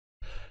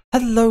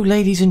Hello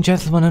ladies and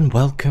gentlemen, and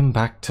welcome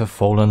back to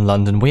Fallen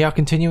London. We are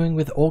continuing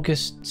with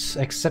August's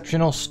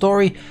exceptional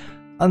story,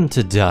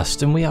 Unto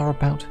Dust, and we are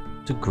about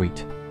to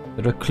greet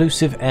the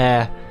reclusive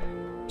heir.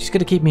 She's going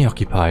to keep me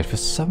occupied for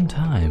some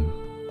time.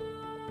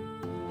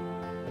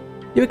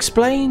 You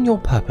explain your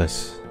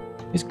purpose.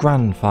 His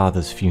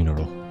grandfather's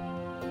funeral.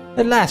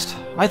 At last,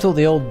 I thought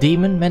the old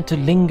demon meant to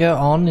linger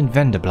on in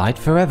Venderblight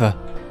forever.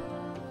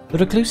 The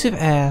reclusive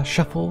heir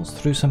shuffles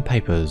through some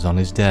papers on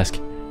his desk.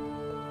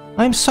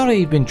 I am sorry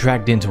you've been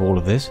dragged into all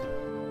of this.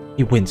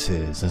 He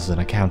winces as an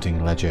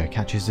accounting ledger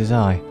catches his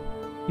eye.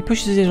 He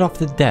pushes it off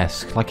the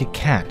desk like a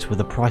cat with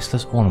a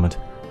priceless ornament.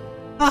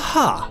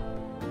 Aha!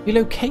 He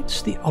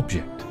locates the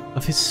object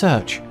of his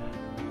search.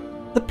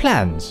 The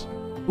plans.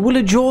 We'll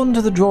adjourn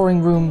to the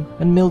drawing room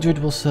and Mildred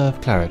will serve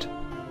claret.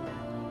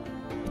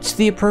 It's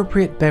the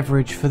appropriate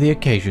beverage for the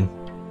occasion.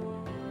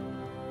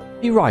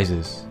 He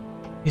rises,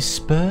 his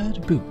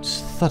spurred boots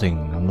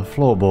thudding on the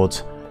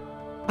floorboards.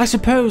 I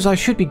suppose I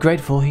should be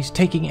grateful he's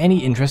taking any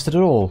interest at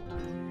all.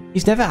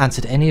 He's never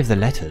answered any of the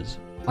letters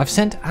I've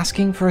sent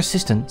asking for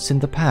assistance in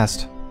the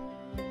past.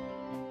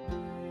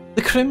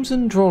 The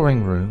crimson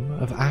drawing room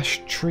of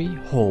Ash Tree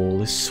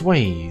Hall is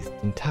swathed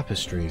in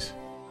tapestries.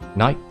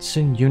 Knights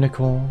and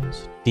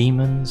unicorns,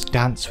 demons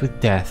dance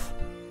with death.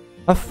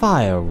 A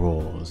fire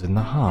roars in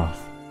the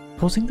hearth,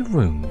 causing the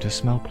room to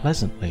smell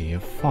pleasantly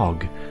of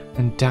fog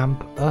and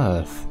damp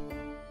earth.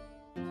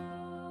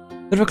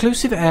 The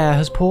reclusive heir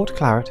has poured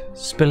claret,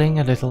 spilling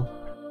a little.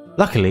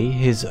 Luckily,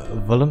 his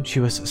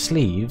voluptuous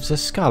sleeves are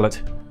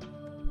scarlet.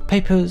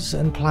 Papers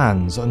and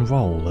plans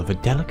unroll over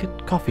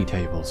delicate coffee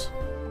tables.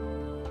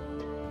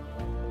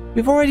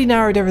 We've already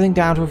narrowed everything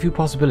down to a few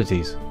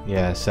possibilities, the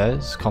heir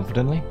says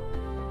confidently.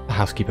 The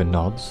housekeeper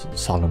nods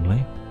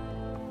solemnly.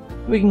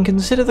 We can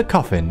consider the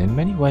coffin in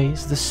many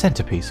ways the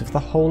centerpiece of the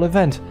whole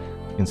event.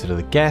 Consider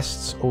the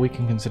guests, or we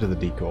can consider the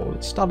decor.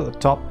 Let's start at the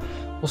top.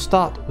 We'll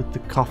start with the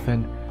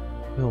coffin.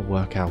 We'll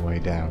work our way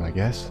down, I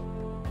guess.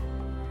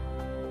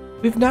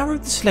 We've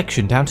narrowed the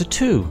selection down to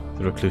 2,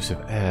 the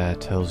reclusive heir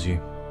tells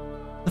you.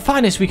 The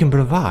finest we can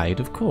provide,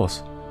 of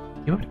course.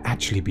 You won't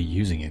actually be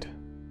using it.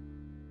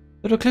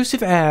 The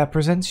reclusive heir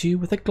presents you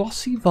with a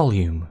glossy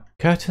volume,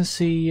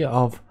 courtesy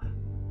of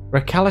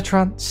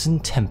Recalcitrance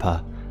and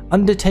Temper,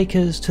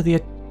 Undertakers to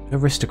the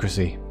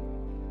Aristocracy.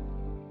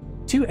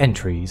 2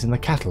 entries in the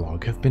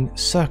catalogue have been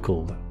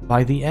circled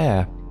by the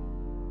heir.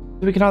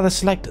 So we can either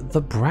select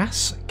the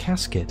Brass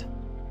Casket,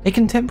 a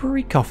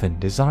contemporary coffin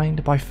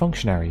designed by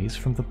functionaries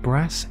from the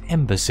Brass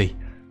Embassy.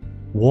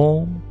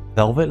 Warm,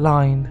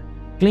 velvet-lined,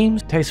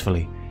 gleams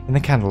tastefully in the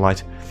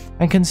candlelight,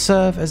 and can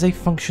serve as a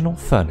functional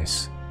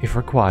furnace if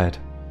required.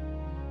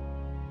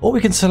 Or we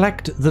can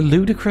select the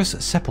Ludicrous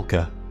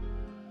Sepulchre,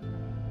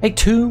 a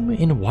tomb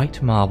in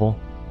white marble,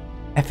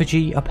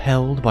 effigy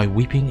upheld by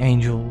weeping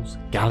angels,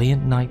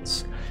 gallant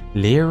knights,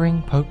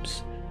 leering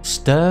popes,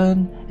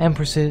 stern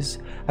empresses,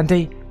 and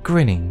a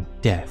grinning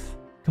death,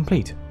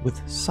 complete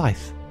with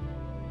scythe.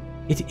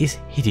 It is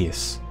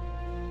hideous.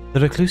 The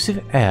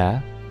reclusive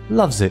heir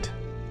loves it.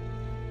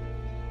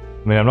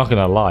 I mean, I'm not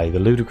going to lie, the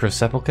Ludicrous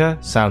Sepulchre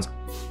sounds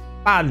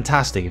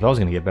fantastic if I was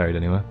going to get buried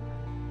anywhere.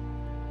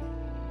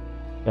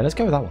 Yeah, let's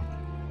go with that one.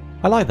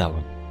 I like that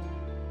one.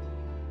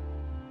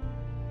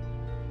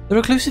 The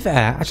reclusive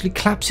heir actually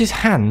claps his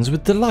hands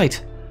with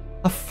delight.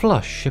 A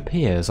flush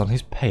appears on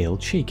his pale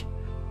cheek.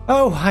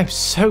 Oh, I'm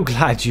so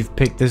glad you've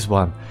picked this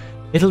one.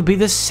 It'll be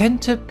the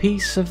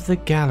centerpiece of the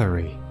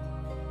gallery.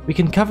 We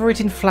can cover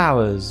it in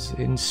flowers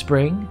in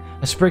spring,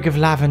 a sprig of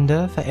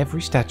lavender for every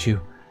statue.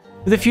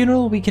 For the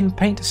funeral, we can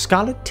paint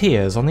scarlet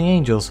tears on the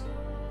angels.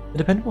 The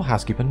dependable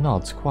housekeeper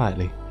nods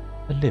quietly,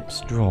 her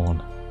lips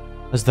drawn,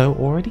 as though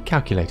already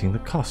calculating the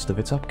cost of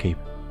its upkeep.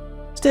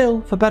 Still,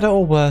 for better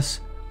or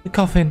worse, the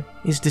coffin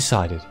is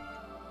decided.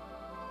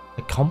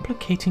 A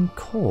complicating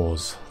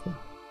cause.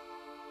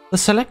 The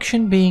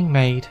selection being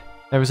made,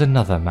 there is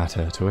another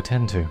matter to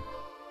attend to.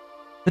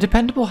 The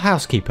dependable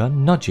housekeeper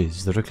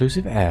nudges the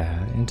reclusive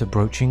heir into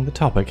broaching the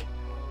topic.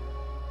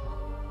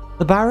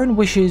 The Baron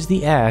wishes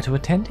the heir to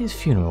attend his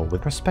funeral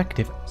with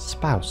prospective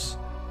spouse.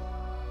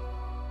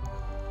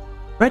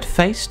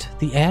 Red-faced,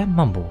 the heir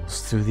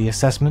mumbles through the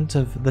assessment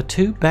of the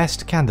 2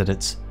 best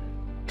candidates,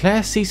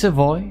 Claire C.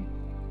 Savoy,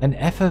 an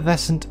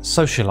effervescent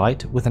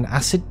socialite with an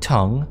acid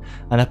tongue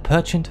and a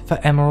penchant for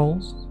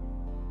emeralds,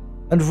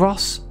 and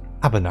Ross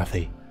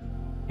Abernathy,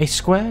 a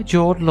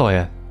square-jawed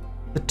lawyer,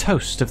 the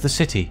toast of the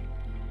city,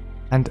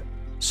 and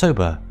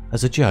sober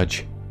as a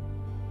judge.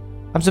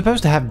 I'm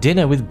supposed to have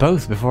dinner with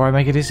both before I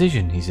make a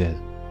decision, he says.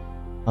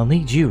 I'll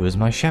need you as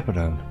my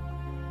chaperone.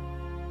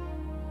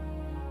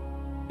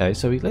 Okay,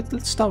 so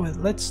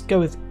let's go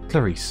with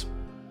Clarice.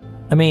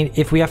 I mean,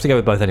 if we have to go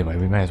with both anyway,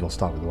 we may as well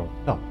start with the one.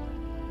 Oh.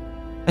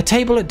 A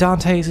table at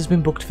Dante's has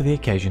been booked for the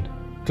occasion.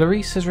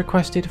 Clarice has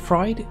requested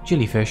fried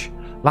jellyfish,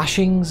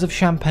 lashings of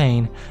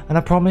champagne, and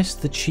a promise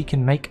that she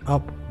can make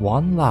up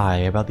one lie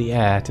about the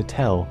heir to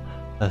tell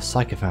her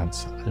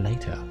sycophants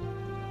later.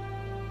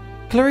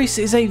 Clarice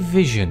is a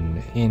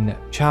vision in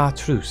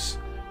chartreuse,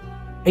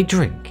 a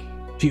drink.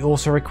 She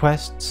also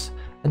requests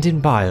and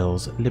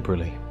imbiles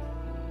liberally.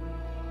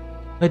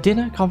 Her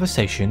dinner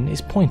conversation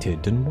is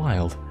pointed and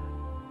wild,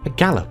 a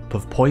gallop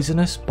of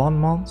poisonous bon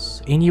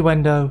mots,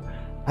 innuendo,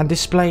 and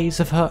displays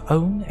of her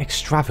own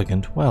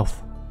extravagant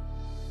wealth.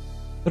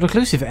 The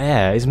reclusive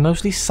heir is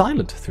mostly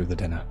silent through the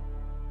dinner.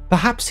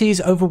 Perhaps he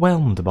is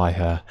overwhelmed by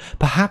her,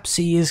 perhaps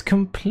he is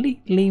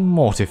completely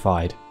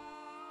mortified.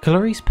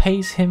 Clarice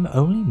pays him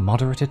only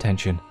moderate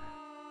attention.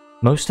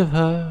 Most of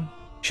her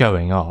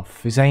showing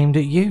off is aimed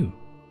at you.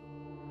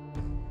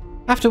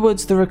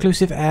 Afterwards, the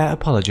reclusive heir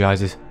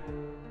apologizes.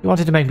 "You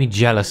wanted to make me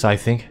jealous, I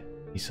think,"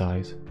 he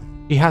sighs.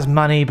 "She has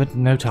money, but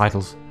no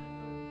titles.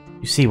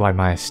 You see why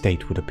my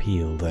estate would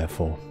appeal,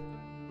 therefore."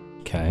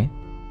 Okay.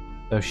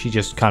 So she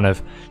just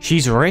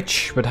she's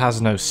rich, but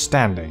has no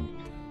standing.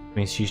 It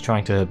means she's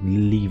trying to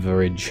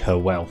leverage her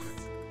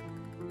wealth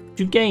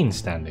to gain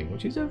standing,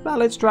 which is a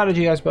valid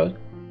strategy, I suppose.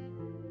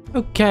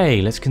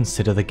 Okay, let's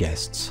consider the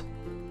guests.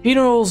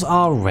 Funerals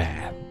are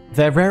rare.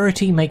 Their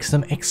rarity makes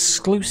them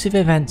exclusive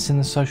events in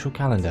the social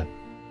calendar.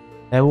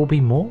 There will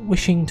be more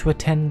wishing to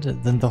attend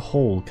than the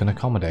hall can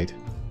accommodate.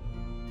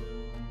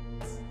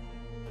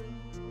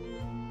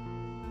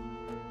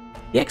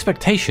 The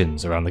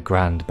expectations around the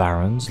Grand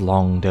Baron's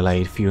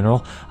long-delayed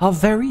funeral are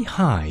very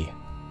high.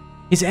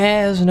 His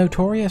heir's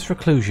notorious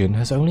reclusion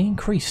has only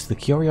increased the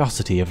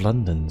curiosity of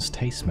London's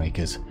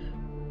tastemakers.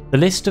 The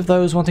list of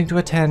those wanting to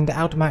attend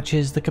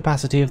outmatches the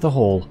capacity of the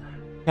hall.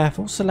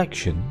 Careful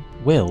selection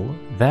will,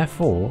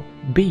 therefore,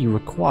 be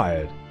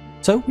required.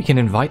 So we can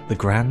invite the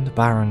Grand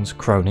Baron's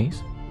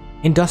cronies,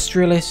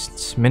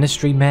 industrialists,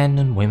 ministry men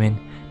and women,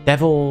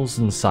 devils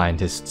and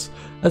scientists,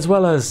 as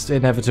well as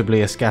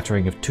inevitably a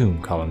scattering of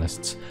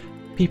Tomb-Colonists,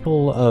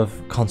 people of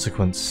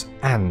consequence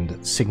and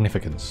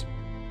significance.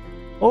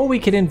 Or we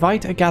can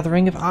invite a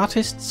gathering of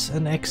artists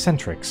and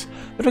eccentrics.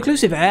 The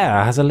reclusive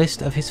heir has a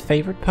list of his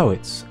favourite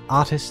poets,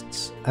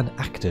 artists and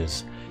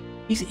actors.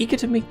 He's eager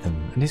to meet them,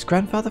 and his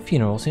grandfather's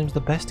funeral seems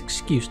the best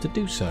excuse to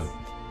do so.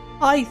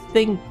 I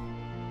think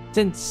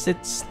since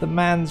it's the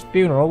man's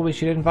funeral, we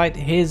should invite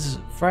his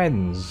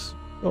friends,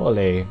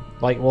 surely.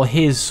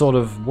 His sort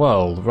of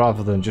world,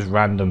 rather than just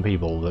random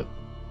people that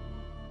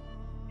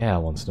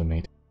wants to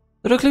meet.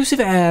 The reclusive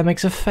heir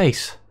makes a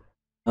face.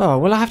 Oh,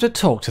 will I have to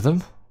talk to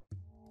them?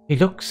 He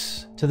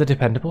looks to the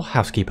dependable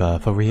housekeeper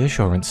for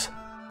reassurance.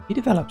 He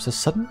develops a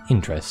sudden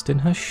interest in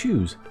her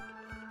shoes.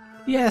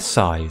 The heir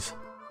sighs.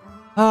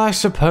 I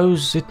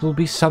suppose it will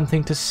be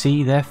something to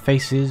see their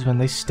faces when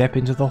they step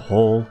into the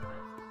hall,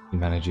 he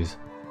manages.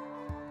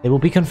 They will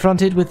be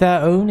confronted with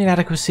their own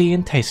inadequacy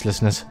and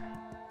tastelessness.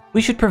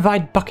 We should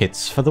provide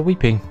buckets for the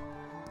weeping.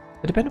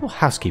 The dependable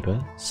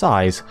housekeeper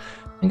sighs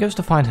and goes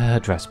to find her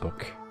dress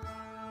book.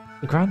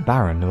 The Grand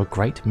Baron knew a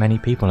great many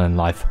people in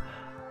life,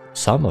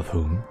 some of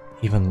whom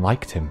even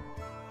liked him.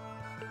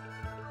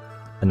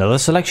 Another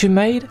selection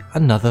made,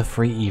 another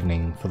free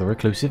evening for the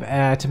reclusive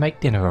heir to make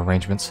dinner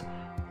arrangements.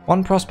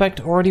 One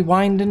prospect already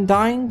wined and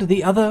dined,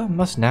 the other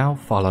must now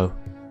follow.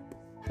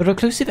 The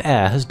reclusive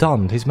heir has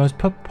donned his most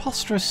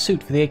preposterous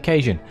suit for the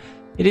occasion.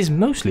 It is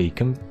mostly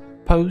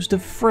composed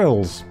of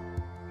frills.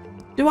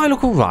 "Do I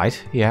look all right?"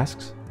 he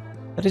asks.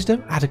 There is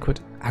no adequate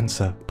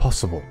answer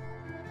possible.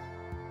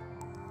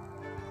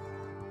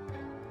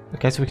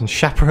 Okay, so we can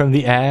chaperone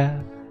the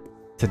heir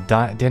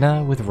to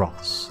dinner with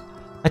Ross.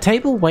 A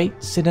table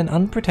waits in an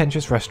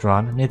unpretentious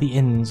restaurant near the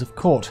Inns of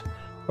Court.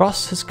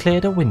 Ross has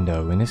cleared a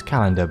window in his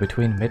calendar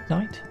between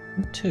midnight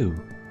and 2.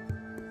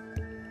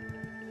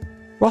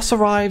 Ross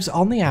arrives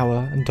on the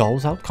hour and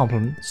doles out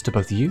compliments to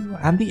both you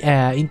and the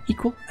heir in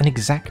equal and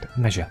exact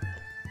measure.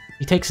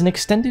 He takes an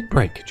extended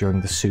break during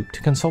the soup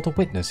to consult a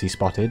witness he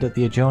spotted at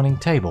the adjoining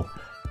table,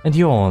 and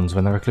yawns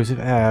when the reclusive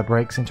heir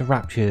breaks into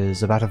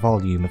raptures about a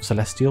volume of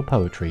celestial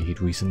poetry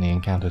he'd recently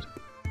encountered.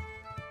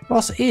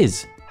 Ross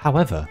is,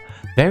 however,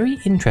 very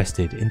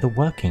interested in the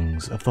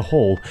workings of the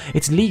hall,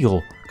 its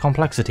legal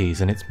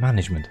complexities and its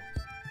management.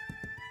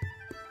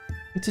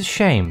 "It's a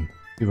shame,"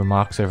 he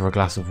remarks over a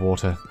glass of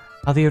water,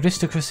 "how the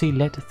aristocracy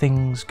let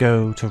things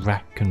go to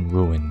rack and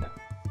ruin."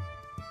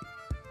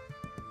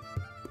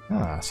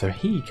 So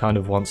he kind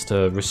of wants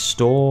to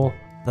restore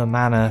the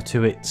manor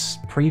to its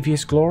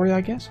previous glory,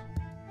 I guess?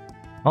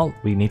 Well,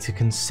 we need to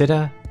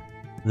consider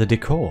the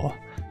decor.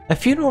 A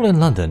funeral in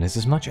London is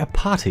as much a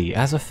party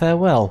as a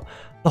farewell.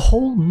 The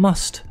hall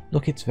must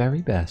look its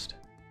very best.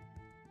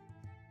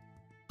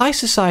 High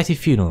society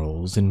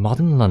funerals in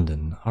modern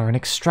London are an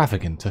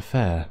extravagant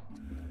affair.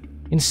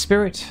 In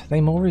spirit,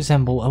 they more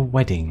resemble a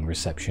wedding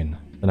reception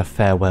than a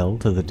farewell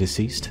to the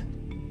deceased.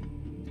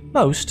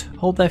 Most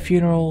hold their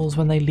funerals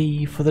when they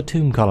leave for the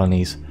tomb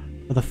colonies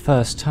for the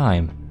first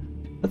time,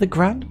 but the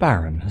Grand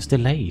Baron has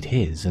delayed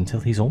his until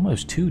he's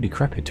almost too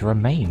decrepit to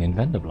remain in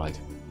Venderblight.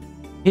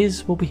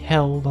 His will be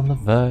held on the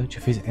verge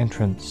of his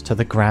entrance to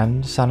the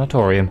Grand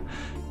Sanatorium,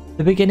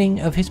 the beginning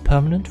of his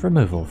permanent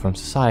removal from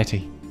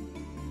society.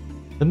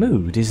 The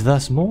mood is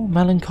thus more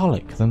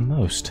melancholic than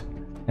most,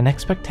 and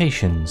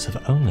expectations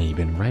have only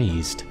been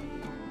raised.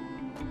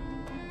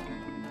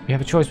 We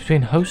have a choice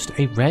between host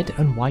a red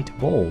and white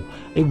ball,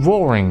 a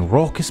roaring,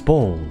 raucous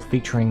ball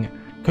featuring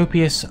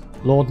copious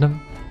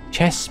laudanum,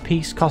 chess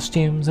piece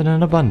costumes, and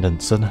an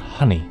abundance of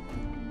honey.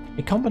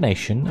 A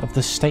combination of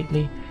the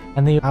stately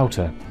and the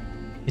outer.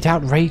 It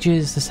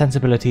outrages the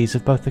sensibilities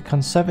of both the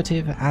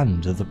conservative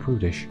and the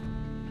prudish.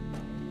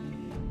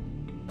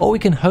 Or we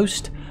can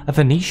host a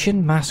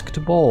Venetian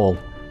masked ball.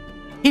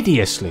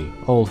 Hideously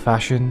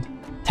old-fashioned,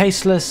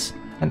 tasteless,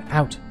 and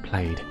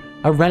outplayed.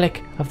 A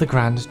relic of the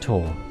Grand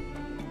Tour.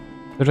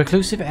 The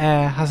reclusive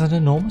heir has an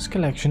enormous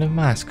collection of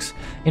masks,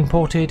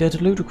 imported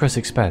at ludicrous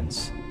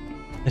expense,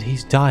 that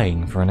he's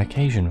dying for an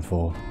occasion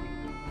for.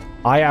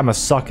 I am a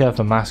sucker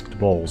for masked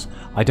balls.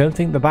 I don't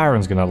think the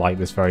Baron's going to like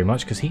this very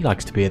much because he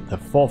likes to be at the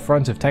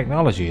forefront of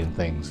technology and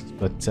things,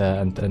 but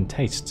and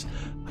tastes.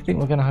 I think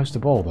we're going to host a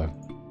ball though.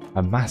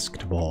 A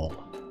masked ball.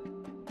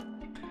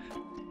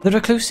 The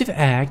reclusive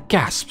heir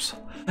gasps.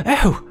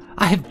 Oh,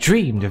 I have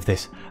dreamed of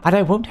this, and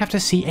I won't have to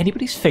see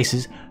anybody's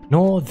faces,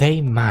 nor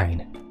they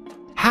mine.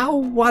 How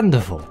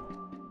wonderful!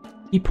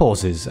 He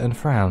pauses and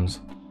frowns.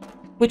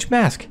 Which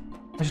mask?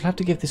 I shall have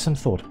to give this some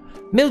thought.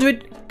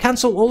 Mildred,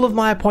 cancel all of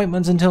my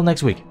appointments until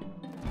next week.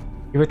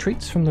 He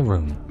retreats from the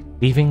room,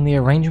 leaving the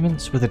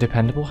arrangements with a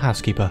dependable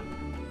housekeeper.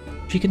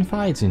 She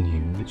confides in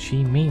you that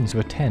she means to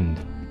attend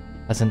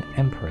as an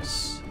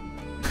empress.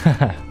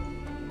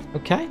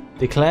 Okay,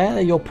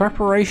 declare your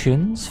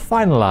preparations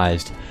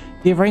finalized.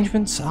 The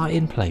arrangements are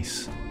in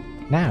place.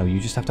 Now you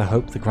just have to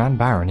hope the Grand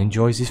Baron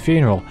enjoys his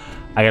funeral.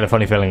 I get a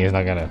funny feeling he's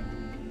not gonna.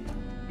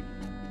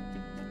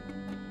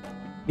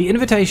 The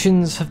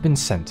invitations have been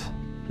sent.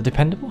 The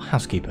dependable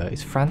housekeeper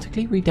is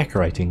frantically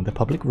redecorating the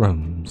public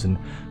rooms and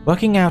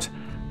working out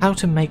how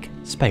to make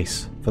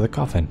space for the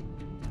coffin.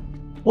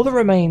 All that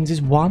remains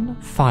is one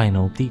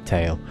final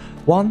detail,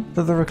 one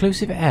that the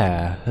reclusive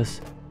heir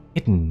has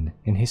hidden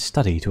in his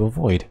study to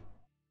avoid.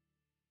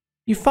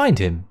 You find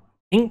him,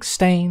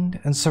 ink-stained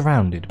and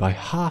surrounded by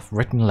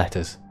half-written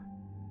letters.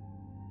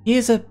 He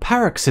is a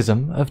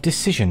paroxysm of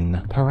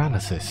decision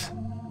paralysis.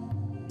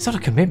 It's not a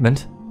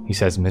commitment, he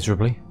says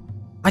miserably.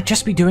 I'd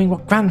just be doing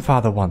what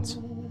grandfather wants,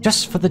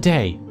 just for the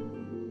day.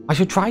 I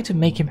should try to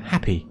make him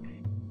happy.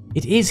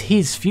 It is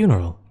his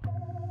funeral.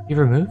 He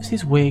removes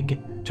his wig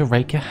to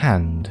rake a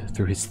hand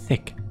through his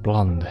thick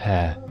blonde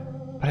hair.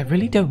 But I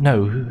really don't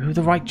know who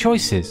the right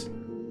choice is.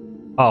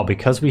 Oh,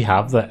 because we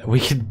have that,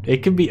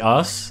 it can be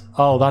us?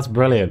 Oh, that's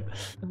brilliant.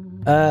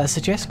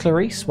 Suggest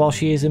Clarice. While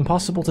she is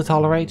impossible to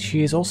tolerate,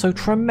 she is also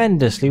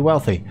tremendously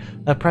wealthy.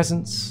 Her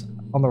presence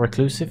on the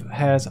reclusive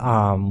heir's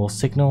arm will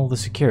signal the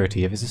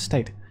security of his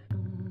estate.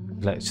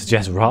 Let's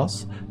suggest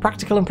Ross.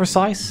 Practical and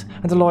precise,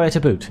 and a lawyer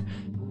to boot.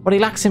 What he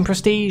lacks in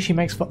prestige, he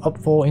makes up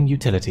for in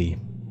utility.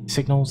 He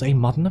signals a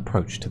modern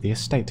approach to the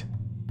estate.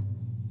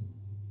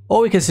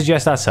 Or we could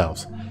suggest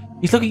ourselves.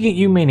 He's looking at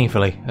you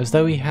meaningfully, as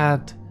though he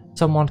had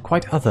someone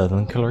quite other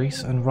than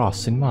Clarice and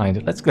Ross in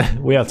mind. Let's go.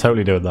 We are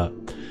totally doing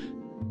that.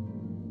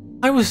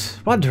 I was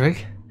wondering.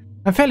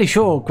 I'm fairly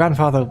sure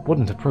grandfather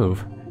wouldn't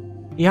approve.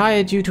 He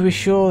hired you to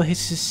assure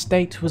his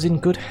estate was in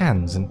good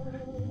hands, and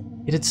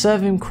it'd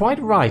serve him quite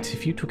right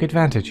if you took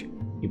advantage.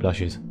 He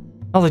blushes.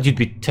 Not that you'd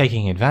be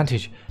taking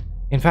advantage.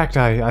 In fact,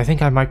 I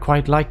think I might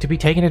quite like to be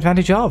taken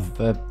advantage of,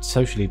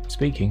 socially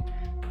speaking.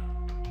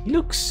 He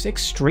looks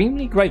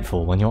extremely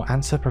grateful when your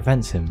answer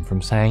prevents him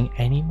from saying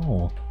any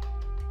more.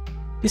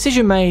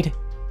 Decision made.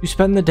 You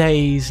spend the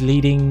days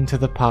leading to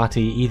the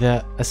party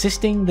either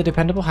assisting the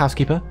dependable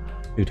housekeeper,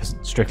 who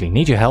doesn't strictly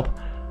need your help,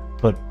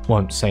 but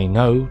won't say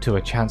no to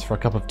a chance for a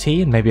cup of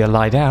tea and maybe a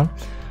lie down,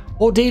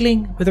 or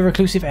dealing with the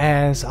reclusive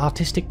heir's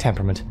artistic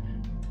temperament.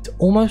 It's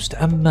almost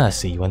a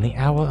mercy when the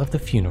hour of the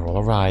funeral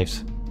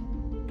arrives.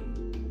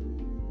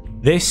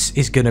 This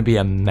is going to be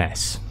a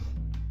mess.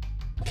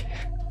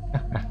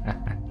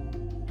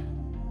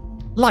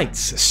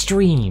 Lights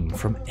stream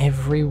from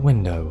every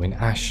window in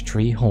Ash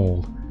Tree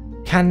Hall.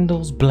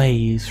 Candles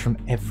blaze from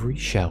every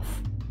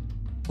shelf.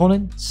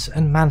 Ornaments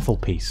and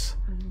mantelpiece.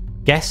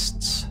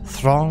 Guests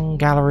throng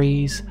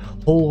galleries,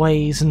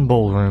 hallways and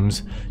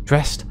ballrooms,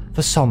 dressed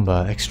for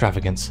sombre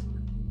extravagance.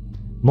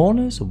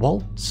 Mourners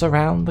waltz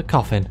around the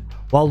coffin,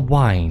 while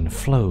wine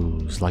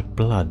flows like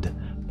blood,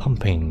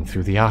 pumping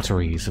through the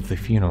arteries of the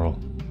funeral.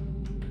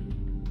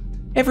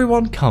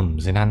 Everyone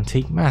comes in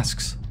antique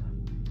masks.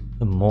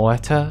 The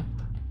Moeta,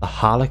 the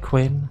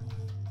Harlequin,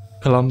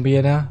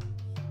 Columbiana,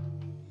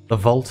 the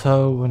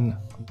Volto and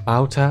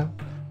Bauta,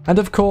 and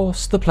of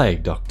course the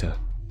Plague Doctor.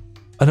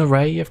 An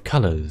array of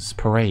colours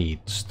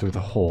parades through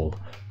the hall,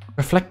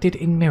 reflected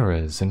in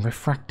mirrors and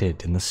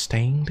refracted in the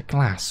stained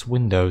glass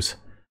windows.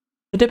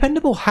 The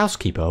dependable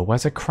housekeeper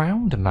wears a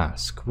crowned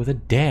mask with a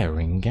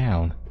daring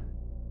gown,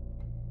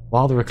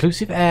 while the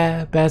reclusive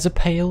heir bears a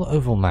pale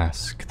oval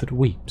mask that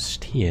weeps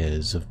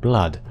tears of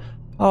blood.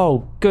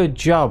 Oh, good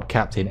job,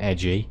 Captain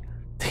Edgy.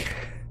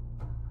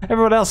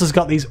 Everyone else has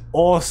got these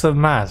awesome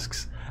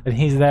masks, and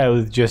he's there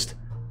with just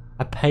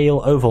a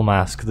pale oval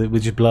mask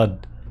with just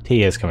blood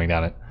tears coming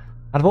down it.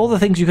 Out of all the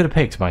things you could have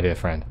picked, my dear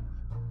friend.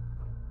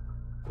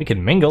 We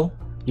can mingle.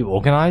 You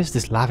organised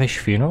this lavish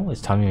funeral.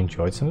 It's time you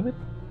enjoyed some of it.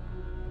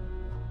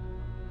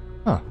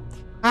 Huh.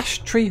 Ash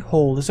Tree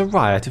Hall is a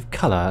riot of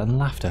colour and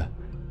laughter.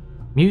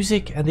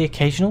 music and the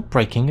occasional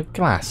breaking of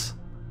glass.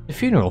 The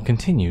funeral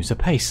continues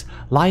apace,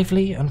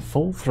 lively and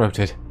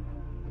full-throated.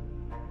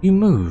 You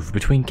move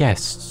between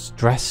guests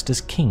dressed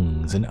as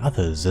kings and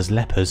others as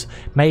lepers,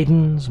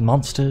 maidens,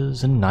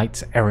 monsters, and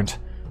knights errant.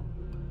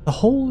 The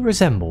whole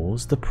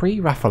resembles the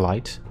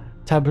pre-Raphaelite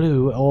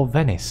tableau or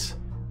Venice,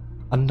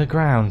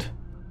 underground.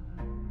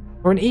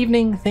 For an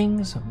evening,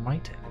 things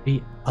might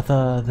be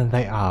other than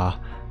they are,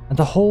 and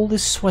the whole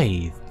is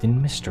swathed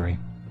in mystery.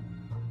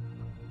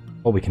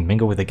 Or we can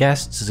mingle with the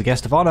guests as a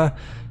guest of honour.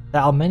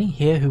 There are many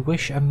here who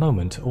wish a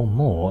moment or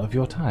more of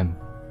your time.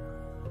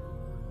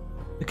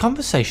 The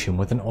conversation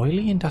with an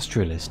oily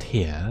industrialist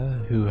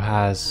here, who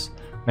has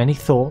many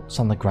thoughts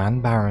on the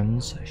Grand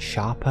Baron's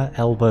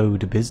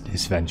sharper-elbowed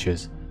business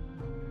ventures.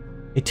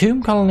 A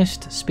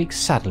Tomb-Colonist speaks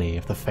sadly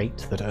of the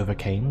fate that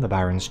overcame the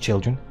Baron's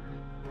children.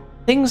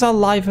 Things are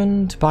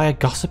livened by a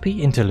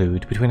gossipy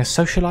interlude between a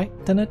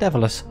socialite and a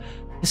Devilus,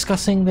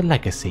 discussing the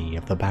legacy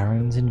of the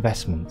Baron's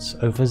investments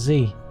over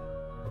Z.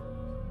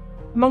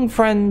 Among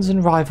friends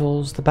and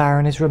rivals, the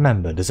Baron is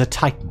remembered as a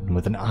titan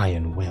with an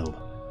iron will.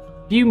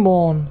 Few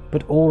mourn,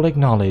 but all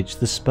acknowledge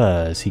the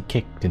spurs he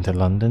kicked into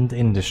London's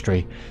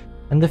industry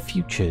and the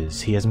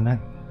futures he has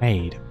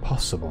made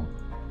possible.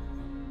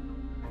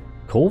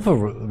 Call for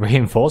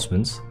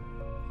reinforcements.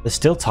 There's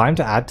still time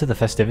to add to the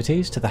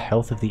festivities, to the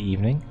health of the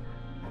evening,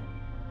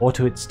 or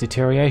to its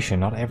deterioration.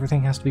 Not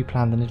everything has to be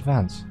planned in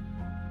advance.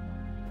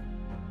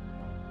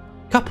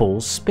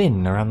 Couples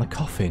spin around the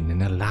coffin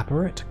in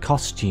elaborate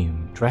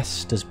costume,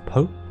 dressed as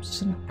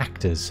popes and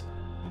actors.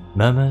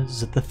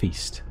 Murmurs at the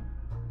feast.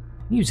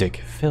 Music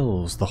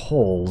fills the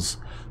halls,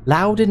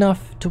 loud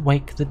enough to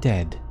wake the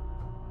dead.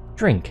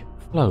 Drink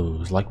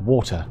flows like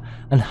water,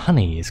 and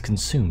honey is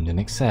consumed in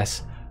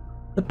excess.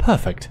 The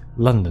perfect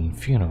London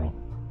funeral.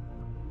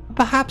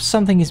 Perhaps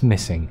something is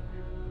missing.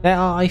 There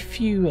are a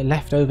few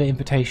leftover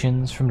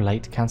invitations from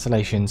late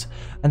cancellations,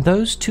 and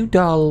those too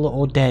dull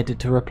or dead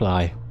to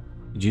reply.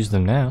 Could use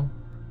them now.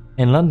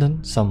 In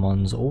London,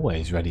 someone's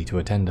always ready to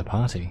attend a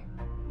party.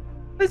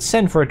 Let's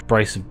send for a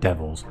brace of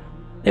devils.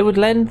 They would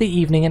lend the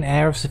evening an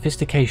air of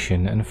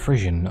sophistication and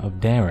frisson of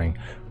daring.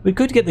 We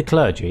could get the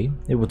clergy.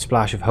 It would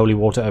splash of holy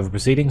water over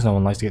proceedings. No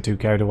one likes to get too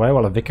carried away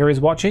while a vicar is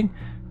watching.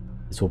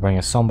 This will bring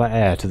a somber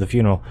air to the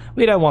funeral.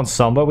 We don't want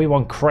somber, we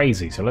want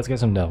crazy, so let's get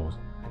some devils.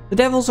 The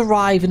devils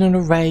arrive in an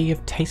array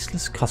of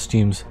tasteless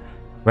costumes.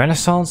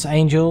 Renaissance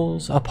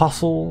angels,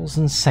 apostles,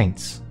 and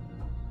saints.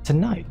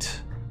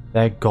 Tonight,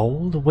 their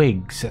gold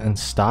wigs and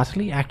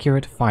startlingly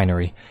accurate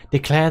finery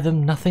declare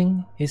them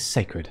nothing is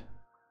sacred.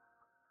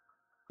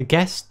 The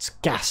guests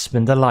gasp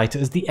in delight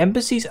as the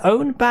embassy's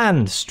own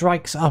band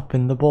strikes up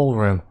in the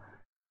ballroom,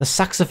 the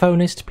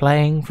saxophonist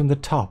playing from the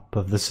top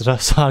of the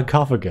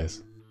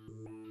sarcophagus.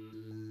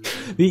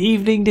 The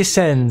evening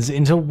descends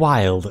into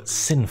wild,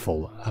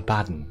 sinful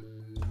Abaddon.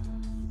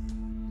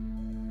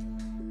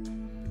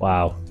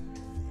 Wow.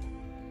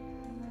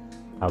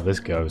 How this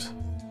goes.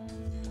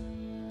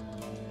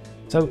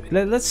 So,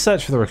 let's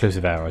search for the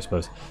reclusive heir, I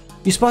suppose.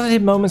 You spotted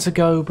him moments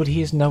ago, but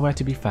he is nowhere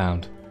to be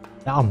found.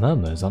 There are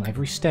murmurs on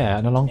every stair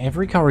and along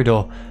every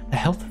corridor. The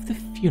health of the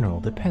funeral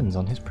depends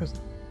on his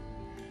presence.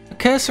 A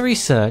cursory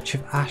search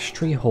of Ash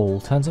Tree Hall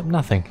turns up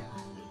nothing.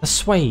 A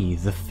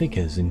swathe of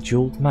figures in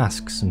jewelled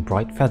masks and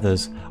bright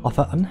feathers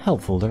offer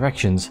unhelpful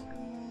directions.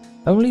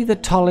 Only the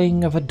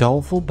tolling of a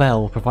doleful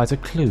bell provides a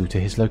clue to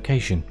his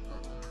location.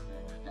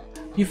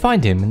 You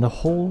find him in the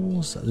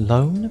hall's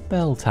lone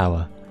bell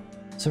tower,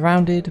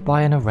 surrounded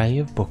by an array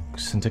of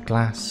books and a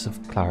glass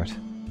of claret.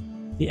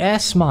 The heir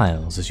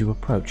smiles as you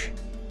approach.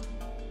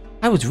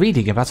 "I was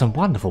reading about some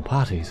wonderful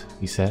parties,"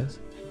 he says,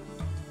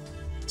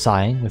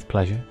 sighing with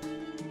pleasure.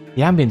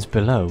 The ambience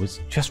below is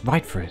just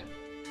right for it.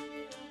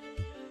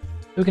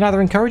 We can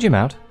either encourage him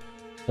out.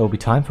 There will be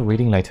time for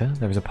reading later.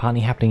 There is a party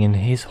happening in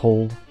his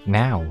hall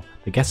now.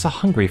 The guests are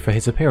hungry for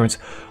his appearance.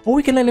 Or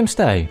we can let him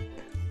stay.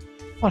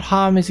 What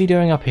harm is he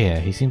doing up here?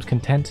 He seems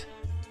content.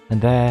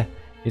 And there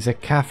is a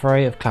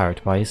cafe of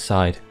claret by his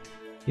side.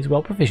 He's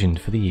well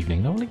provisioned for the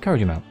evening. I will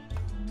encourage him out.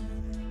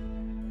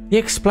 He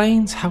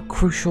explains how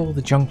crucial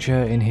the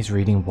juncture in his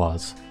reading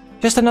was.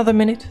 Just another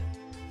minute.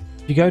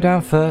 If you go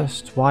down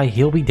first, why,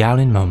 he'll be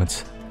down in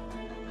moments.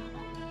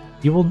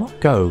 You will not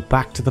go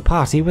back to the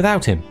party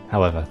without him,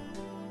 however.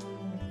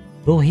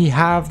 Will he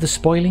have the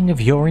spoiling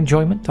of your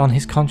enjoyment on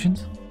his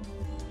conscience?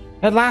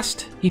 At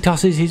last, he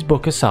tosses his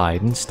book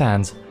aside and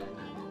stands.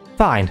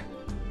 "Fine,"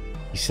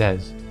 he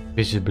says,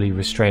 visibly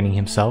restraining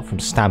himself from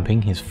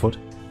stamping his foot,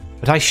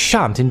 "but I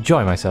shan't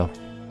enjoy myself."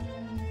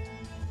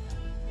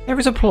 There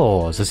is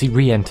applause as he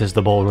re-enters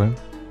the ballroom.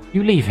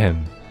 You leave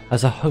him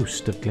as a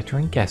host of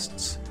glittering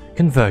guests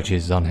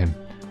converges on him,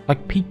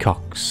 like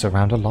peacocks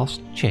around a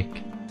lost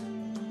chick.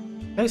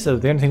 Okay, so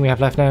the only thing we have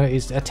left now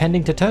is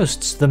attending to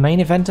toasts, the main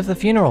event of the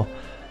funeral,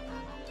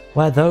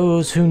 where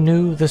those who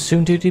knew the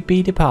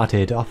soon-to-be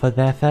departed offer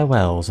their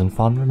farewells and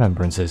fond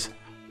remembrances,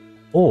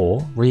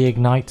 or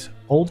reignite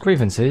old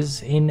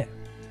grievances in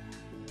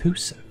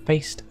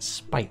puce-faced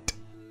spite.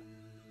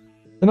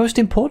 The most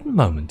important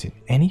moment in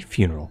any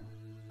funeral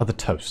are the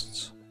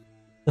toasts.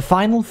 The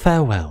final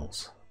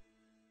farewells,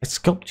 the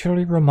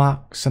sculptural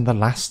remarks and the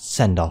last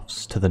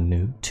send-offs to the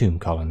new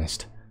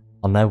Tomb-Colonist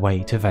on their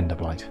way to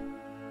Venderblight.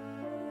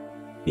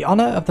 The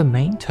honour of the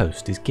main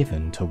toast is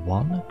given to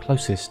one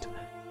closest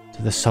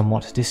to the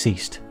somewhat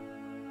deceased.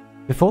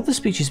 Before the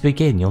speeches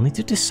begin, you'll need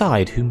to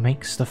decide who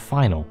makes the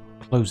final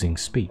closing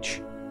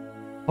speech.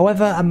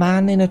 However, a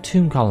man in a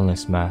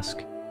Tomb-Colonist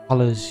mask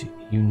follows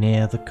you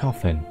near the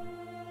coffin.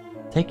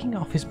 Taking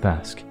off his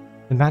mask,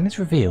 the man is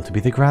revealed to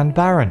be the Grand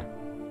Baron.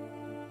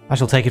 I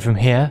shall take it from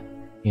here,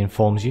 he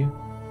informs you,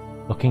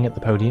 looking at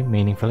the podium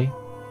meaningfully.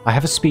 I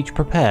have a speech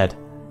prepared.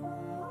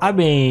 I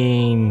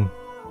mean...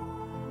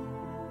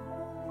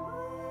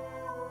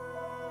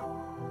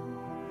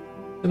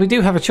 we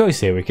do have a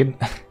choice here. We can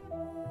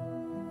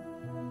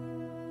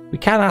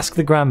ask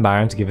the Grand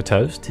Baron to give a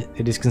toast.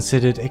 It is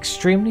considered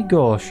extremely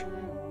gauche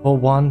for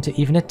one to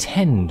even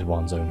attend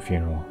one's own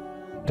funeral.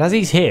 But as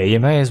he's here, you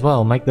may as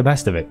well make the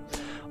best of it.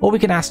 Or we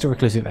can ask the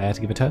reclusive heir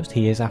to give a toast.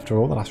 He is, after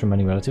all, the last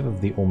remaining relative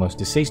of the almost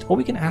deceased. Or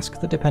we can ask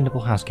the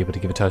dependable housekeeper to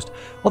give a toast.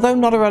 Although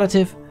not a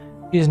relative,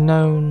 she has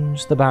known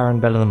the Baron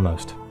better than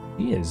most.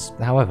 He is,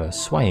 however,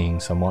 swaying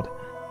somewhat.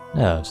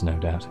 Nerves, no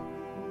doubt.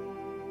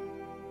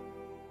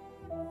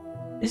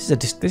 This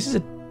is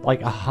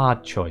a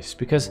hard choice,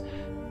 because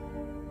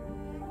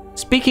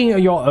speaking of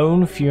your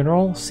own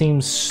funeral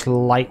seems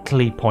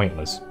slightly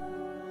pointless.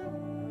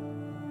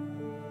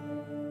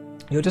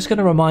 You're just going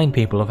to remind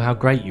people of how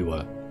great you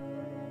were.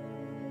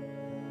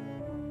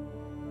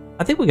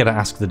 I think we're going to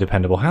ask the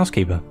dependable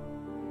housekeeper.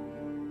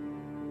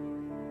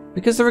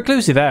 Because the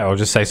reclusive heir will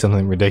just say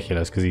something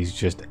ridiculous because he's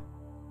just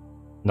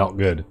not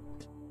good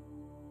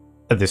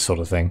at this sort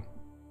of thing.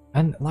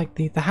 And like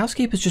the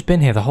housekeeper's just been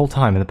here the whole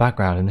time in the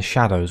background in the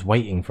shadows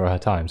waiting for her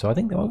time. So I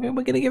think we're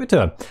going to give it to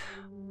her.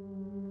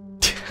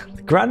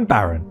 The Grand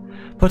Baron,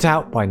 put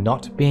out by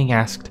not being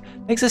asked,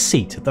 takes a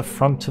seat at the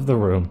front of the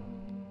room.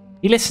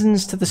 He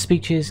listens to the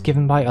speeches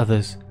given by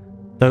others,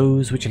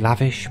 those which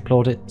lavish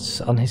plaudits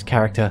on his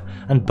character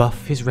and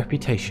buff his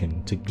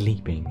reputation to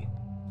gleaming.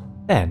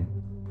 Then,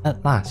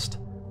 at last,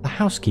 the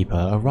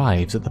housekeeper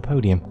arrives at the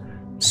podium,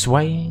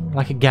 swaying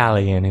like a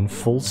galleon in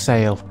full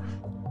sail.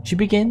 She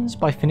begins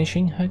by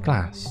finishing her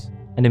glass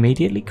and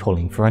immediately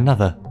calling for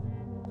another.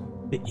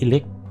 The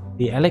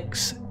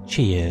Elix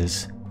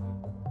cheers.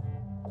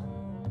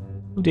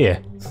 Oh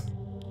dear.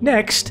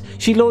 Next,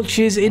 she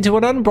launches into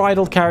an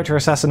unbridled character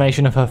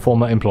assassination of her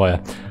former employer,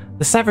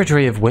 the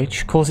savagery of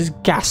which causes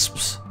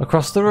gasps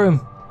across the room.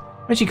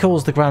 When she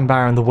calls the Grand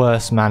Baron the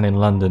worst man in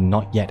London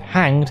not yet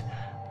hanged,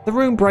 the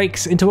room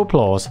breaks into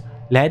applause,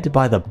 led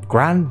by the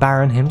Grand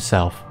Baron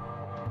himself.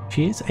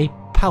 She is a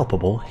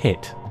palpable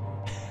hit.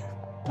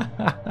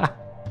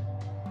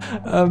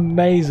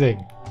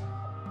 Amazing.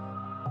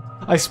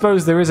 I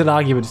suppose there is an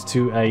argument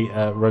to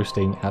a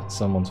roasting at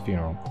someone's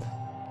funeral,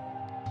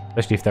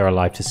 especially if they're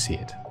alive to see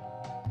it.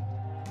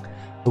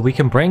 But we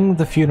can bring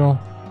the funeral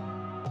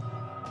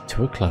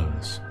to a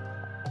close.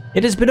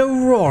 It has been a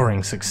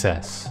roaring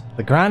success.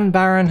 The Grand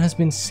Baron has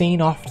been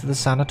seen off to the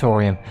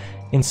sanatorium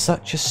in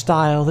such a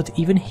style that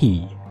even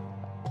he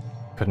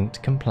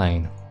couldn't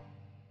complain.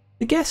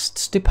 The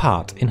guests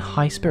depart in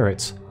high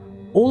spirits,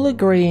 all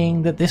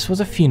agreeing that this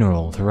was a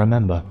funeral to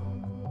remember.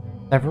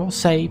 Several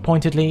say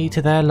pointedly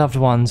to their loved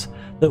ones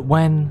that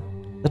when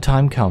the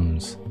time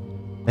comes,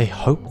 they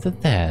hope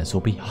that theirs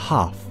will be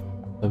half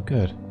so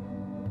good.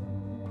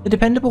 The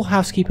dependable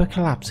housekeeper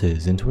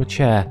collapses into a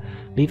chair,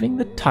 leaving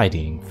the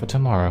tidying for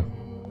tomorrow.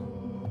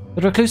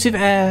 The reclusive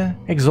heir,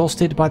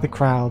 exhausted by the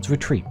crowds,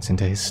 retreats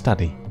into his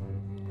study.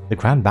 The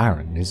Grand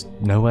Baron is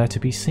nowhere to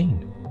be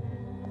seen.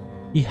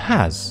 He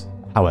has,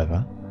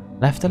 however,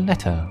 left a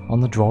letter on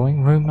the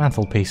drawing room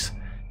mantelpiece.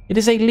 It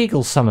is a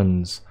legal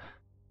summons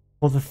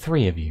for the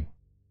three of you.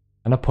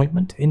 An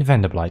appointment in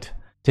Venderblight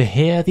to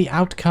hear the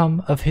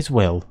outcome of his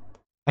will.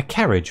 A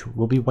carriage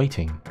will be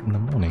waiting in the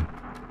morning.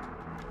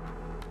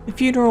 The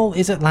funeral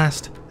is at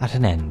last at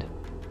an end.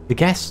 The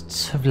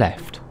guests have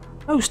left,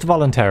 most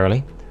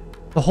voluntarily.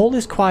 The hall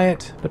is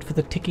quiet, but for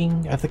the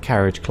ticking of the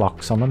carriage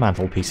clocks on the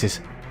mantelpieces,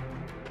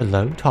 the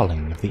low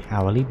tolling of the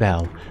hourly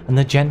bell, and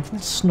the gentle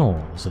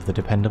snores of the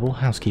dependable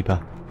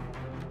housekeeper.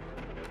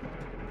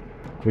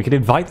 We could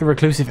invite the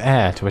reclusive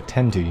heir to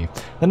attend to you.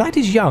 The night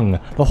is young,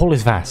 the hall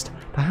is vast.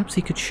 Perhaps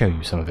he could show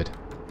you some of it.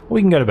 Or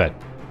we can go to bed.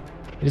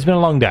 It has been a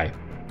long day.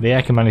 The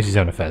heir can manage his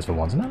own affairs for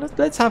once. Now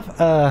let's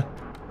have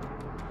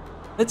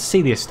let's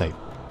see the estate.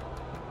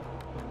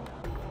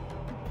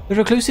 The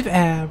reclusive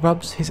heir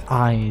rubs his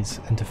eyes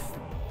and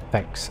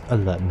affects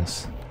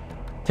alertness.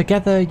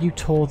 Together you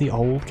tour the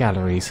old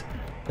galleries,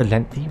 the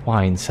lengthy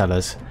wine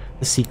cellars,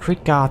 the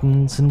secret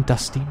gardens and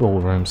dusty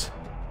ballrooms.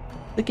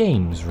 The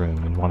games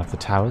room in one of the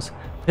towers,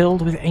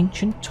 filled with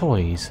ancient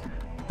toys,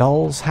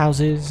 dolls'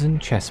 houses and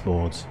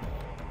chessboards.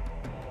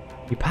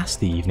 You pass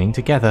the evening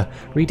together,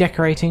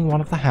 redecorating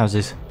one of the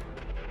houses.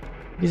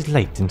 It is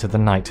late into the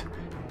night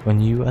when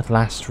you at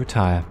last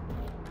retire,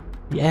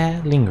 the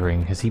heir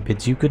lingering as he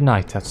bids you good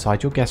night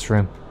outside your guest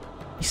room.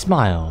 He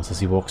smiles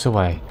as he walks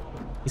away,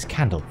 his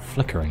candle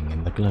flickering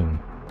in the gloom.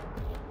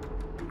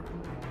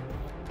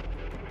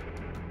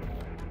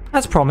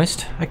 As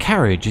promised, a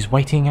carriage is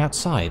waiting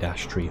outside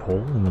Ash Tree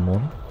Hall in the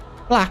morning.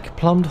 Black,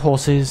 plumbed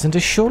horses and a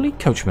surely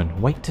coachman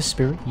wait to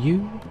spirit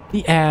you,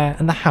 the heir,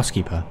 and the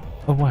housekeeper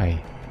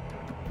away.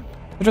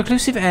 The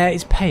reclusive heir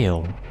is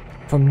pale,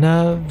 from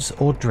nerves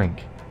or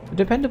drink. The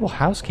dependable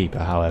housekeeper,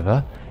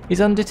 however,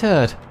 is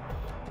undeterred.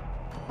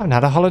 "I haven't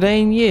had a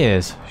holiday in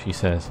years," she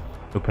says,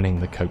 opening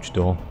the coach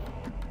door.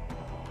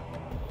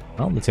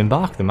 Well, let's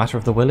embark. The matter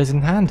of the will is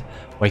in hand,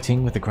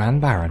 waiting with the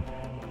Grand Baron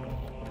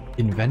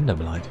in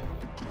Venderblight.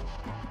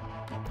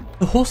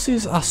 The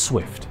horses are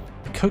swift,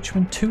 the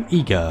coachman too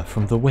eager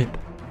from the whip.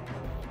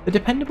 The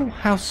dependable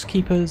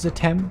housekeeper's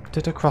attempt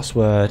at a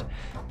crossword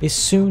is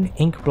soon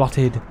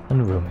ink-blotted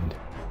and ruined.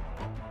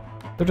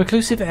 The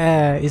reclusive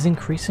air is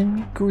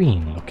increasingly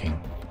green-looking.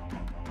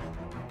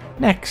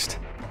 Next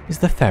is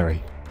the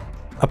ferry,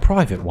 a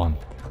private one,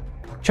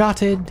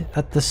 chartered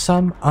at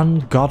some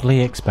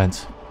ungodly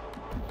expense.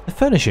 The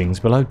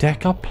furnishings below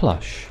deck are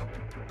plush,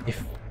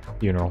 if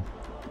funeral.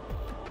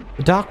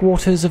 The dark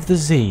waters of the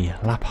Zee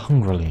lap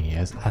hungrily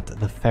at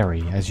the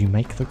ferry as you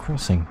make the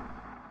crossing.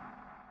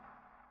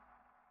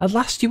 At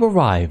last you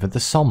arrive at the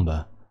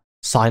sombre,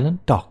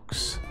 silent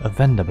docks of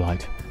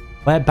Venderblight,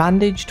 where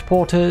bandaged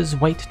porters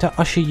wait to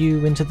usher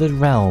you into the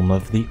realm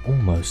of the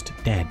almost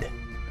dead.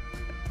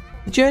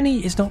 The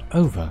journey is not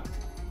over,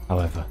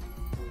 however.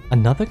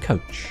 Another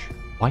coach,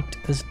 white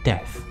as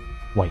death,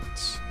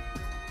 waits.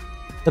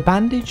 The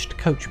bandaged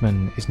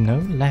coachman is no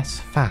less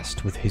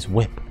fast with his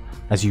whip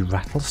as you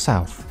rattle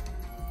south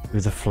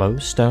through the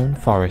flowstone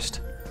forest,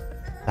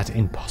 that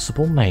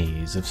impossible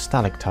maze of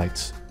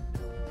stalactites.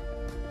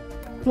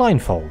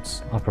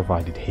 Blindfolds are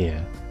provided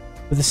here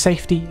for the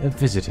safety of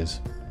visitors.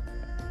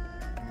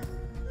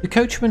 The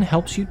coachman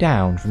helps you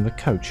down from the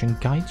coach and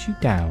guides you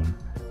down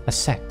a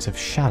set of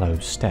shallow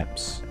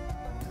steps.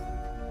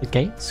 The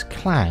gates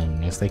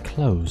clang as they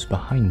close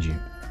behind you.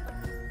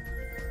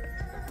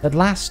 At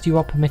last you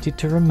are permitted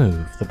to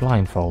remove the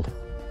blindfold.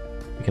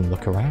 We can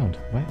look around.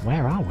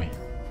 Where are we?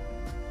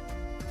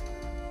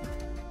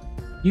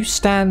 You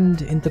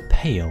stand in the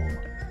pale,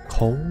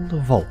 cold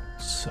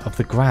vaults of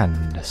the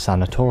Grand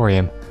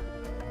Sanatorium,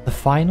 the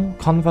final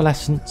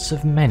convalescence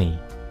of many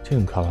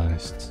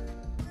Tomb-Colonists.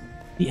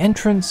 The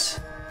entrance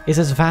is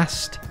as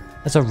vast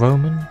as a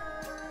Roman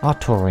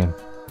artorium,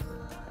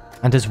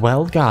 and as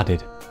well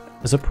guarded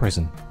as a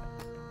prison.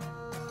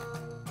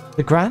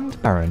 The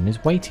Grand Baron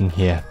is waiting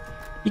here.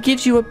 He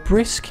gives you a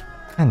brisk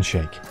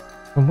handshake,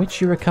 from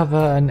which you recover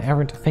an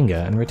errant finger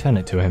and return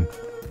it to him,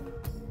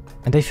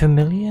 and a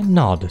familiar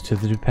nod to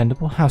the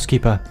dependable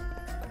housekeeper.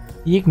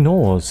 He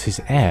ignores his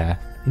heir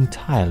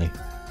entirely.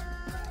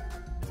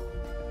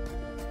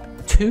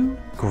 Two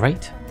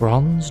great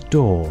bronze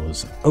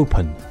doors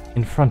open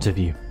in front of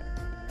you.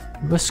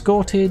 You are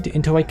escorted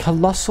into a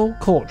colossal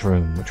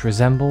courtroom which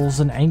resembles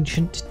an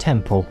ancient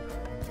temple,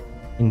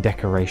 in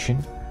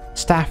decoration,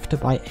 staffed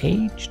by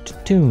aged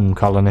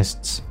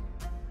Tomb-Colonists.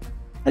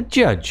 A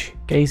judge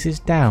gazes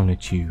down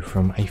at you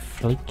from a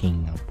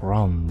flaking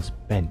bronze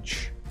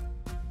bench.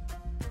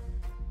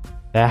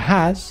 "There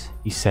has,"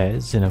 he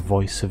says in a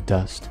voice of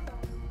dust,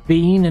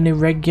 "been an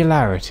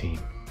irregularity.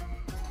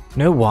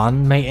 No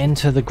one may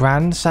enter the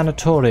Grand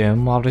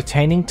Sanatorium while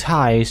retaining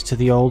ties to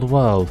the old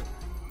world,"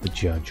 the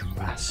judge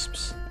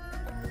rasps.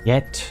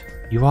 "Yet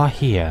you are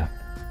here."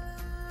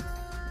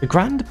 The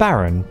Grand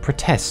Baron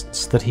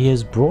protests that he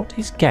has brought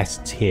his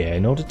guests here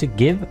in order to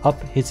give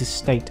up his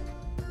estate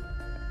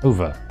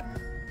over.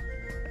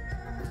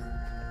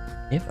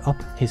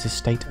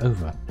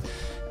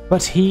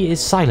 But he is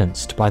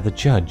silenced by the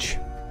judge.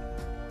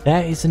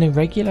 There is an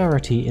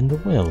irregularity in the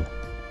will.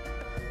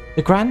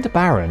 The Grand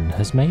Baron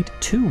has made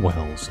two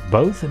wills,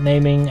 both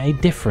naming a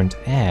different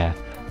heir,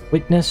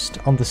 witnessed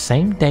on the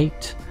same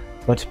date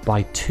but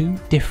by two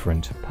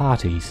different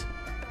parties.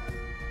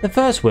 The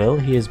first will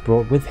he has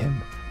brought with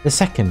him. The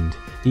second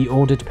he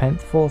ordered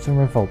Penthforth and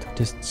Revolt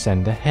to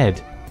send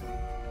ahead.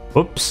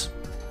 "Oops,"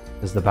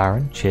 says the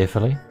Baron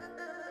cheerfully.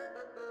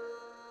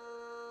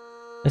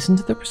 Listen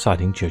to the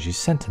presiding judge's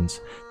sentence.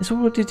 This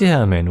will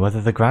determine whether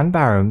the Grand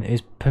Baron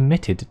is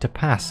permitted to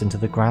pass into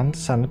the Grand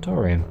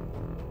Sanatorium.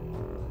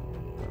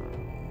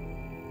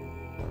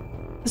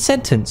 The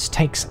sentence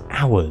takes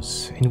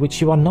hours, in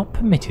which you are not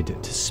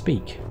permitted to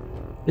speak.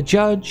 The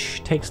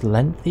judge takes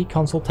lengthy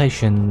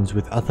consultations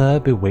with other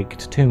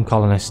bewigged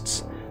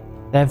Tomb-Colonists,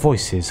 their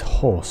voices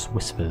hoarse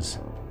whispers,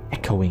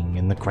 echoing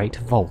in the great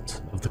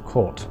vault of the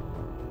court.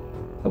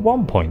 At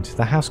one point,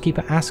 the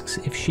housekeeper asks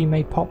if she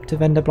may pop to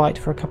Venderblight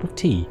for a cup of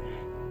tea.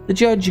 The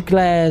judge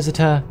glares at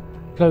her,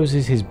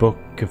 closes his book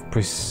of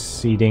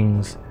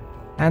proceedings,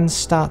 and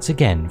starts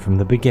again from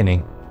the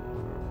beginning.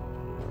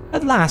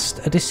 At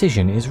last, a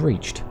decision is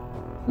reached.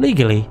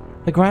 Legally,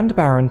 the Grand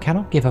Baron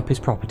cannot give up his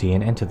property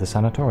and enter the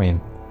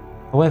sanatorium.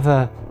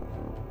 However,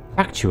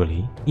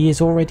 actually, he is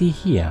already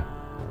here.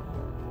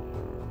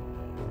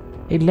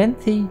 A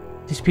lengthy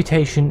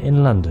disputation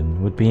in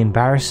London would be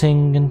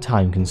embarrassing and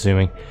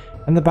time-consuming,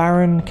 and the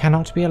Baron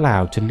cannot be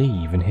allowed to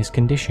leave in his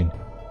condition.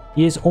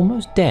 He is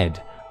almost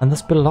dead and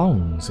thus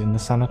belongs in the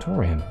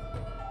sanatorium.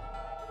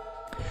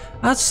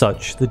 As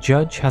such, the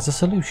judge has a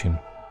solution.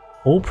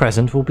 All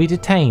present will be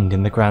detained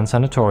in the Grand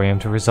Sanatorium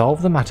to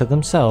resolve the matter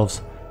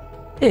themselves.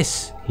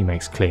 This, he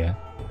makes clear,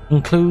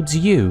 includes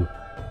you.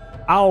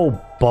 Oh,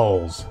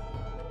 balls.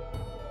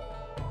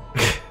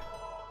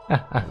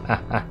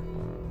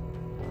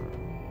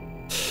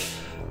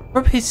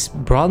 From his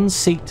bronze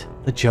seat,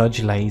 the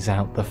judge lays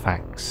out the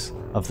facts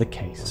of the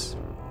case.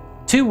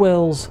 2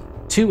 wills,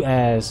 2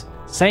 heirs,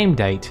 same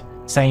date,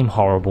 same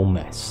horrible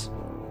mess.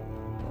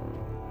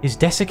 His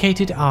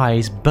desiccated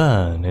eyes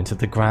burn into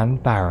the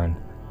Grand Baron,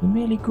 who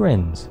merely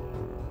grins.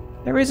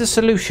 There is a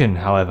solution,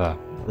 however,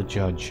 the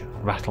judge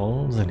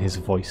rattles in his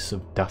voice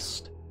of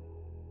dust.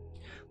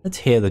 Let's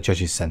hear the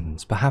judge's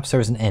sentence. Perhaps there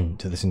is an end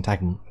to this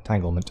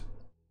entanglement.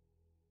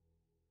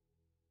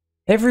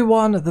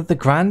 Everyone that the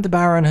Grand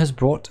Baron has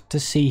brought to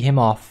see him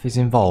off is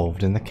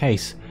involved in the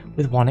case,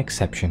 with one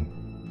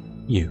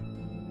exception. You.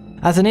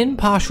 As an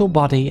impartial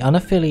body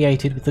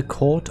unaffiliated with the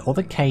court or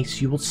the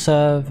case, you will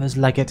serve as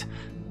legate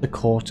the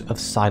Court of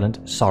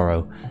Silent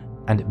Sorrow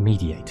and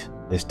mediate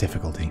this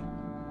difficulty.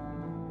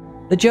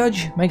 The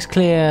judge makes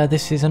clear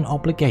this is an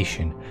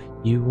obligation.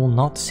 You will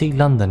not see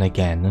London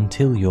again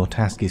until your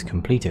task is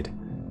completed.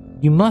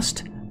 You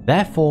must,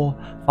 therefore,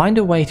 find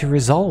a way to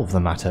resolve the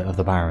matter of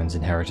the Baron's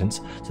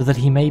inheritance so that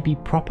he may be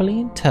properly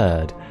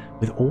interred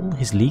with all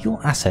his legal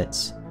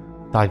assets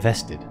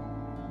divested.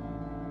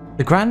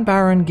 The Grand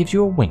Baron gives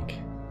you a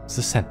wink as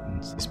the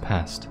sentence is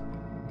passed.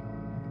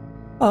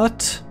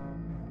 But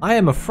I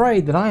am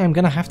afraid that I am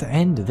going to have to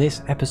end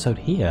this episode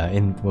here,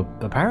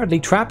 apparently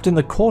trapped in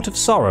the Court of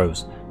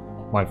Sorrows.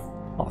 My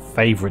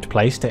favourite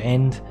place to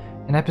end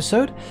an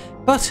episode.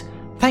 But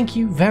thank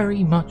you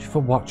very much for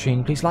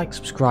watching. Please like,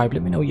 subscribe,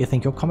 let me know what you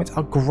think. Your comments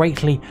are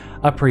greatly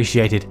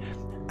appreciated.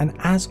 And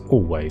as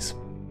always,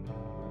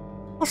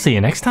 I'll see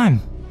you next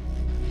time.